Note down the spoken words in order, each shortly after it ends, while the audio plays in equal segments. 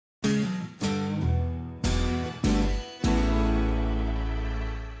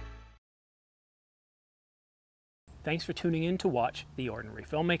Thanks for tuning in to watch The Ordinary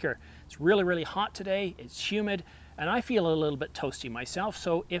Filmmaker. It's really hot today, it's humid, and I feel a little bit toasty myself,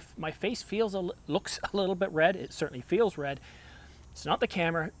 so if my face looks a little bit red, it certainly feels red. It's not the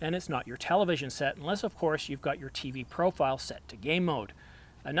camera, and it's not your television set, unless of course you've got your TV profile set to game mode.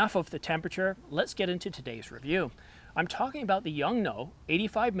 Enough of the temperature, let's get into today's review. I'm talking about the Yongnuo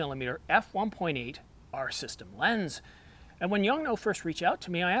 85mm f1.8 R-System lens. And when Yongnuo first reached out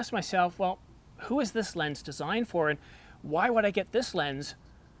to me, I asked myself, well, who is this lens designed for, and why would I get this lens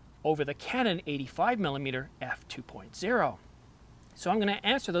over the Canon 85mm f2.0? So I'm going to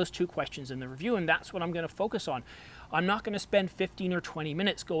answer those two questions in the review, and that's what I'm going to focus on. I'm not going to spend 15 or 20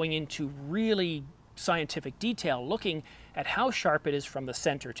 minutes going into really scientific detail looking at how sharp it is from the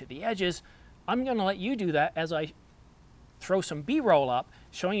center to the edges. I'm going to let you do that as I throw some B-roll up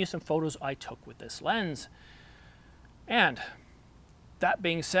showing you some photos I took with this lens. And that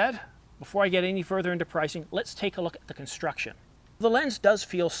being said, before I get any further into pricing, let's take a look at the construction. The lens does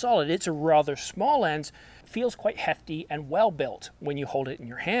feel solid. It's a rather small lens. It feels quite hefty and well built when you hold it in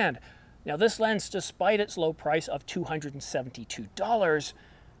your hand. Now this lens, despite its low price of $272,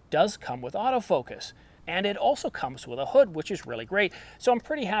 does come with autofocus. And it also comes with a hood, which is really great. So I'm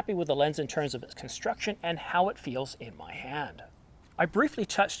pretty happy with the lens in terms of its construction and how it feels in my hand. I briefly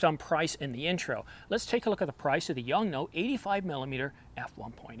touched on price in the intro. Let's take a look at the price of the Yongnuo 85mm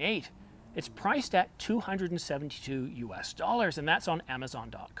f1.8. It's priced at $272 US, and that's on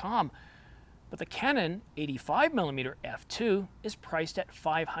Amazon.com. But the Canon 85mm f2 is priced at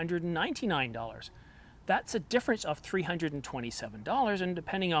 $599. That's a difference of $327, and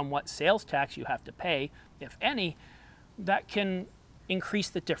depending on what sales tax you have to pay, if any, that can increase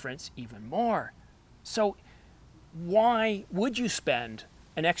the difference even more. So why would you spend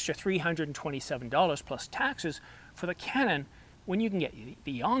an extra $327 plus taxes for the Canon when you can get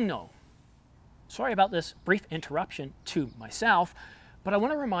the Yongnuo? Sorry about this brief interruption to myself, but I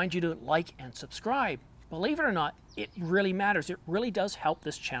want to remind you to like and subscribe. Believe it or not, it really matters. It really does help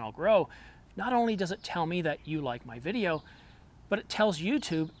this channel grow. Not only does it tell me that you like my video, but it tells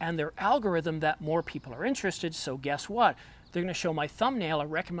YouTube and their algorithm that more people are interested, so guess what? They're going to show my thumbnail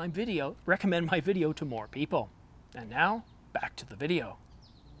and recommend my video to more people. And now, back to the video.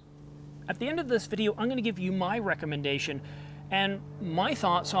 At the end of this video, I'm going to give you my recommendation and my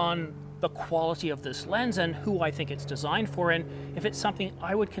thoughts on the quality of this lens and who I think it's designed for, and if it's something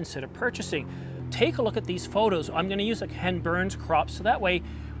I would consider purchasing. Take a look at these photos. I'm going to use a Ken Burns crop, so that way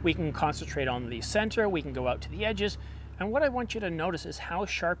we can concentrate on the center, we can go out to the edges, and what I want you to notice is how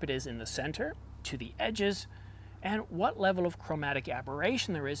sharp it is in the center, to the edges, and what level of chromatic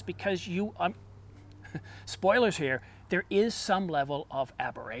aberration there is, because spoilers here, there is some level of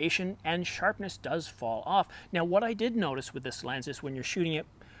aberration and sharpness does fall off. Now what I did notice with this lens is when you're shooting it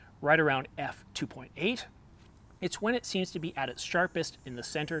right around f2.8, it's when it seems to be at its sharpest in the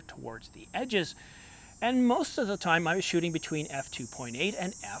center towards the edges. And most of the time I was shooting between f2.8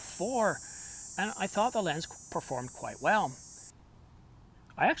 and f4, and I thought the lens performed quite well.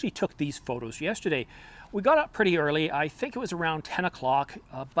 I actually took these photos yesterday. We got up pretty early. I think it was around 10 o'clock,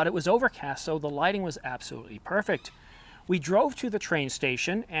 but it was overcast, so the lighting was absolutely perfect. We drove to the train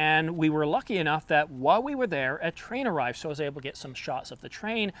station, and we were lucky enough that while we were there, a train arrived, so I was able to get some shots of the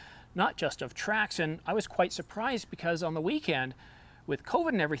train, not just of tracks, and I was quite surprised because on the weekend, with COVID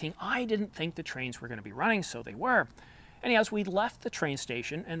and everything, I didn't think the trains were going to be running, so they were. Anyways, we left the train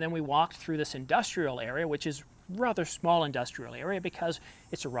station, and then we walked through this industrial area, which is a rather small industrial area because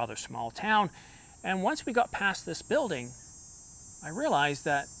it's a rather small town. And once we got past this building, I realized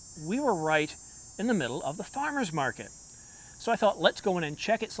that we were right in the middle of the farmer's market. So I thought, let's go in and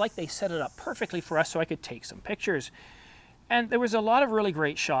check. It's like they set it up perfectly for us so I could take some pictures. And there was a lot of really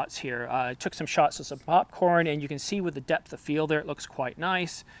great shots here. I took some shots of some popcorn, and you can see with the depth of field there, it looks quite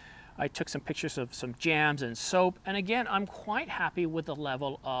nice. I took some pictures of some jams and soap. And again, I'm quite happy with the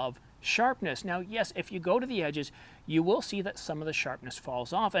level of sharpness. Now, yes, if you go to the edges, you will see that some of the sharpness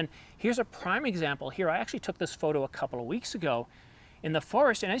falls off. And here's a prime example here. I actually took this photo a couple of weeks ago in the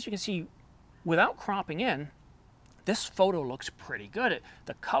forest, and as you can see, without cropping in, this photo looks pretty good.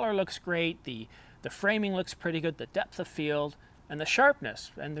 The color looks great, the framing looks pretty good, the depth of field, and the sharpness,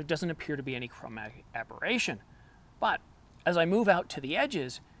 and there doesn't appear to be any chromatic aberration. But as I move out to the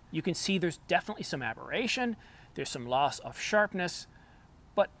edges, you can see there's definitely some aberration, there's some loss of sharpness,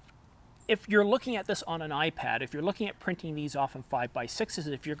 but if you're looking at this on an iPad, if you're looking at printing these off in 5x6s,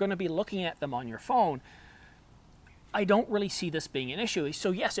 if you're going to be looking at them on your phone, I don't really see this being an issue. So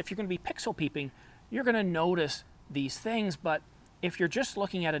yes, if you're going to be pixel peeping, you're going to notice these things, but if you're just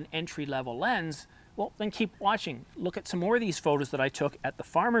looking at an entry-level lens, well, then keep watching. Look at some more of these photos that I took at the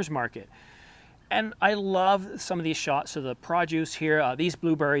farmer's market. And I love some of these shots of the produce here. These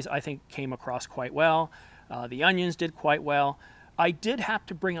blueberries I think came across quite well. The onions did quite well. I did have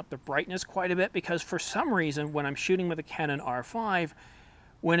to bring up the brightness quite a bit because for some reason when I'm shooting with a Canon R5,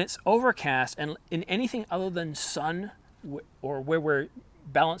 when it's overcast and in anything other than sun or where we're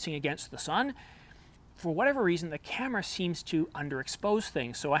balancing against the sun, for whatever reason the camera seems to underexpose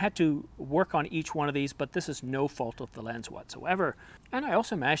things. So I had to work on each one of these, but this is no fault of the lens whatsoever. And I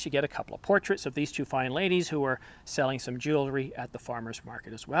also managed to get a couple of portraits of these two fine ladies who were selling some jewelry at the farmer's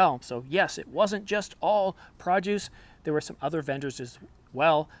market as well. So yes, it wasn't just all produce. There were some other vendors as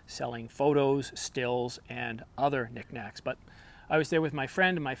well selling photos, stills, and other knickknacks. But I was there with my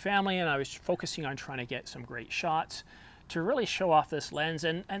friend and my family, and I was focusing on trying to get some great shots to really show off this lens.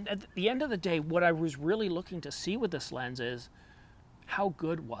 And at the end of the day, what I was really looking to see with this lens is how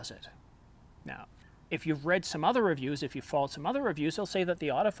good was it? Now, if you've read some other reviews, if you followed some other reviews, they'll say that the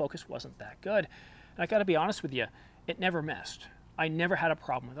autofocus wasn't that good. And I got to be honest with you, it never missed. I never had a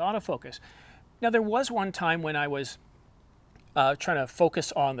problem with autofocus. Now, there was one time when I was trying to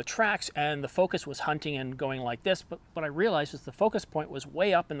focus on the tracks and the focus was hunting and going like this, but what I realized is the focus point was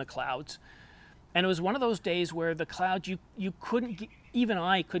way up in the clouds. And it was one of those days where the clouds, you couldn't, even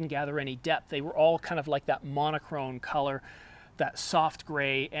I couldn't gather any depth. They were all kind of like that monochrome color, that soft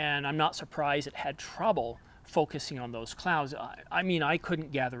gray, and I'm not surprised it had trouble focusing on those clouds. I mean, I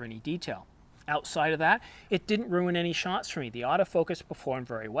couldn't gather any detail. Outside of that, it didn't ruin any shots for me. The autofocus performed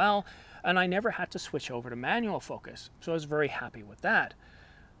very well, and I never had to switch over to manual focus. So I was very happy with that.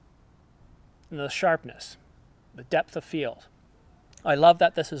 And the sharpness, the depth of field. I love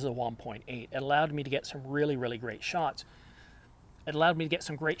that this is a 1.8. It allowed me to get some really, really great shots. It allowed me to get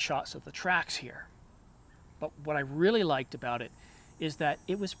some great shots of the tracks here. But what I really liked about it is that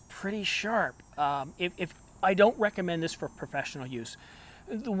it was pretty sharp. If I don't recommend this for professional use.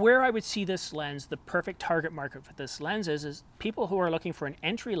 Where I would see this lens, the perfect target market for this lens is people who are looking for an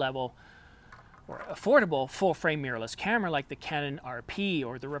entry-level or affordable full-frame mirrorless camera like the Canon RP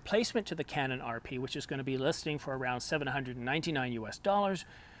or the replacement to the Canon RP, which is going to be listing for around $799 US,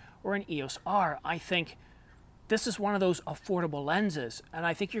 or an EOS R. I think this is one of those affordable lenses, and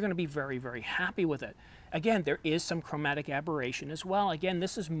I think you're going to be very, very happy with it. Again, there is some chromatic aberration as well. Again,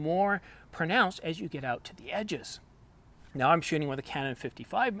 this is more pronounced as you get out to the edges. Now I'm shooting with a Canon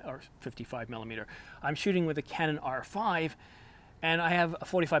 55mm. I'm shooting with a Canon R5, and I have a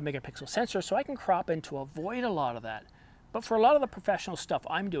 45 megapixel sensor, so I can crop in to avoid a lot of that. But for a lot of the professional stuff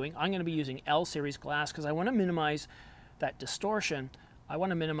I'm doing, I'm going to be using L series glass because I want to minimize that distortion. I want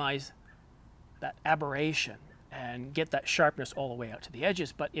to minimize that aberration and get that sharpness all the way out to the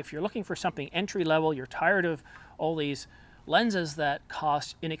edges. But if you're looking for something entry level, you're tired of all these lenses that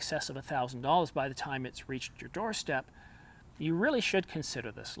cost in excess of $1,000 by the time it's reached your doorstep, you really should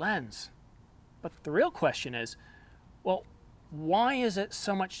consider this lens. But the real question is, well, why is it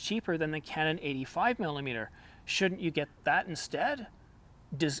so much cheaper than the Canon 85mm? Shouldn't you get that instead?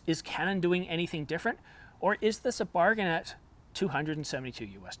 Is Canon doing anything different? Or is this a bargain at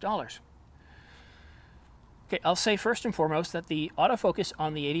 $272 US? Okay, I'll say first and foremost that the autofocus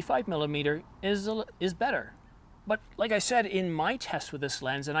on the 85mm is better. But like I said, in my test with this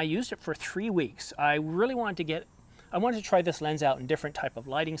lens, and I used it for 3 weeks, I really wanted to try this lens out in different type of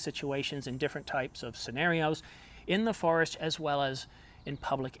lighting situations, in different types of scenarios, in the forest as well as in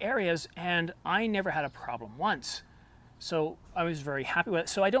public areas, and I never had a problem once. So I was very happy with it.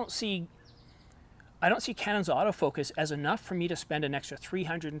 So I don't see Canon's autofocus as enough for me to spend an extra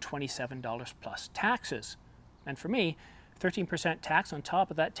 $327 plus taxes. And for me, 13% tax on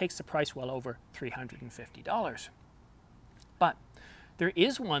top of that takes the price well over $350. But there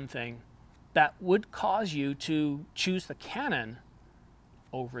is one thing that would cause you to choose the Canon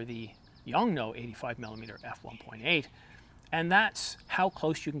over the Yongnuo 85mm f1.8, and that's how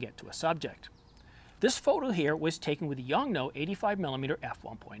close you can get to a subject. This photo here was taken with the Yongnuo 85mm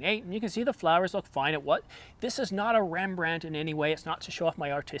f1.8, and you can see the flowers look fine. This is not a Rembrandt in any way. It's not to show off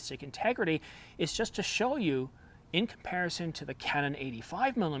my artistic integrity. It's just to show you, in comparison to the Canon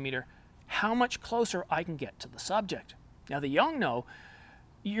 85mm, how much closer I can get to the subject. Now the Yongnuo,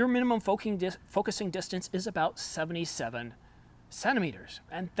 your minimum focusing distance is about 77 centimeters,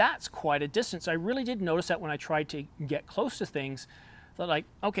 and that's quite a distance. I really did notice that when I tried to get close to things, that like,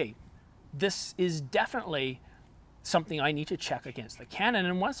 okay, this is definitely something I need to check against the Canon.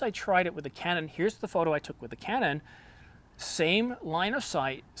 And once I tried it with the Canon, here's the photo I took with the Canon, same line of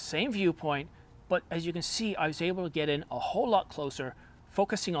sight, same viewpoint, but as you can see, I was able to get in a whole lot closer,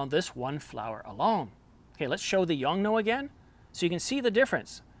 focusing on this one flower alone. Okay, let's show the Yongnuo again, so you can see the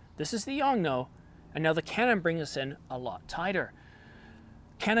difference. This is the Yongnuo, and now the Canon brings us in a lot tighter.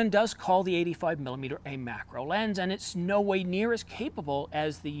 Canon does call the 85mm a macro lens, and it's no way near as capable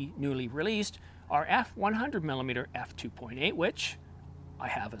as the newly released RF 100mm f2.8, which I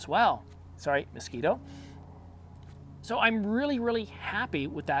have as well. Sorry, mosquito. So I'm really happy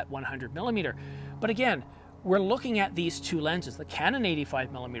with that 100mm. But again, we're looking at these two lenses, the Canon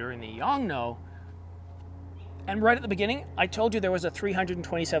 85mm and the Yongnuo. And right at the beginning, I told you there was a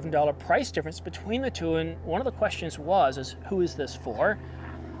 $327 price difference between the two, and one of the questions was, who is this for?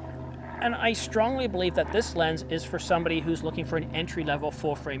 And I strongly believe that this lens is for somebody who's looking for an entry-level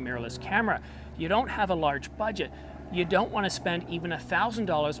full-frame mirrorless camera. You don't have a large budget. You don't want to spend even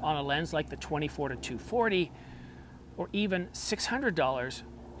 $1,000 on a lens like the 24-240, or even $600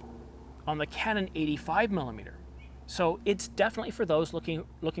 on the Canon 85mm. So it's definitely for those looking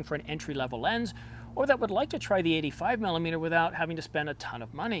for an entry-level lens, or that would like to try the 85mm without having to spend a ton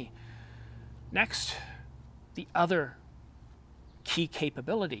of money. Next, the other key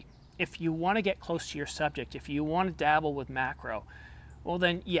capability. If you want to get close to your subject, if you want to dabble with macro, well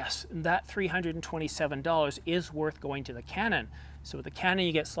then yes, that $327 is worth going to the Canon. So with the Canon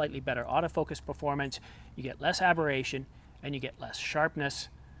you get slightly better autofocus performance, you get less aberration, and you get less sharpness.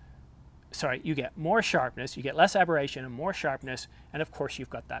 Sorry, you get more sharpness, you get less aberration and more sharpness, and of course you've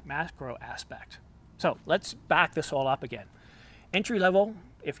got that macro aspect. So let's back this all up again. Entry level,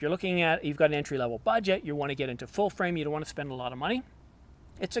 if you're looking at, you've got an entry level budget, you want to get into full frame, you don't want to spend a lot of money,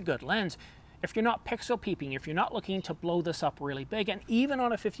 it's a good lens. If you're not pixel peeping, if you're not looking to blow this up really big, and even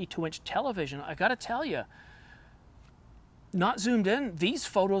on a 52-inch television, I gotta tell you, not zoomed in, these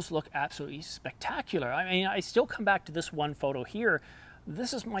photos look absolutely spectacular. I mean, I still come back to this one photo here.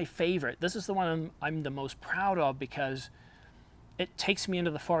 This is my favorite. This is the one I'm the most proud of because it takes me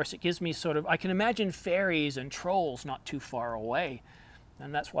into the forest. It gives me sort of, I can imagine fairies and trolls not too far away.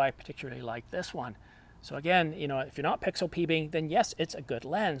 And that's why I particularly like this one. So again, you know, if you're not pixel peeping, then yes, it's a good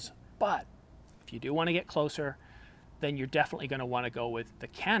lens. But if you do want to get closer, then you're definitely going to want to go with the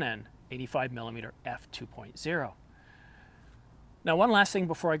Canon 85mm f2.0. Now, one last thing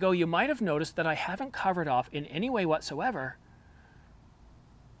before I go, you might have noticed that I haven't covered off in any way whatsoever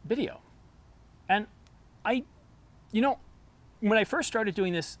video. And you know, when I first started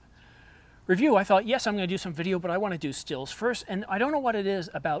doing this review, I thought, yes, I'm going to do some video, but I want to do stills first. And I don't know what it is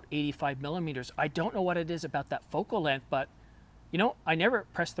about 85mm. I don't know what it is about that focal length, but you know, I never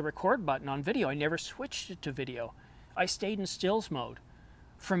pressed the record button on video. I never switched it to video. I stayed in stills mode.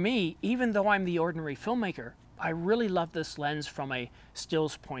 For me, even though I'm the ordinary filmmaker, I really love this lens from a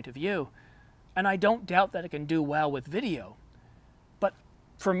stills point of view. And I don't doubt that it can do well with video. But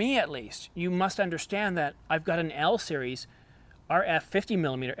for me at least, you must understand that I've got an L series RF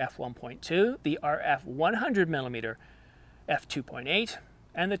 50mm f1.2, the RF 100mm f2.8,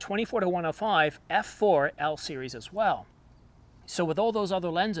 and the 24-105 f4 L series as well. So with all those other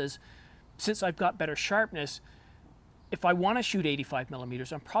lenses, since I've got better sharpness, if I want to shoot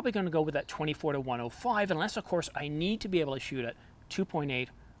 85mm, I'm probably going to go with that 24-105, unless of course I need to be able to shoot at 2.8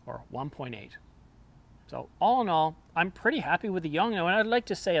 or 1.8. So all in all, I'm pretty happy with the Yongnuo, and I'd like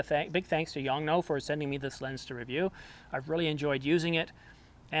to say a big thanks to Yongnuo for sending me this lens to review. I've really enjoyed using it.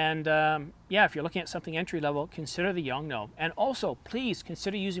 And yeah, if you're looking at something entry level, consider the Yongnuo. And also, please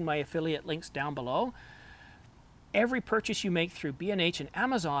consider using my affiliate links down below. Every purchase you make through B&H and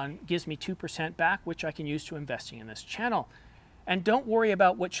Amazon gives me 2% back, which I can use to investing in this channel. And don't worry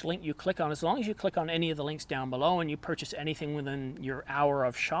about which link you click on. As long as you click on any of the links down below and you purchase anything within your hour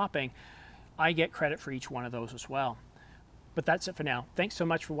of shopping, I get credit for each one of those as well. But that's it for now. Thanks so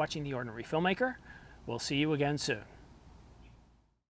much for watching The Ordinary Filmmaker. We'll see you again soon.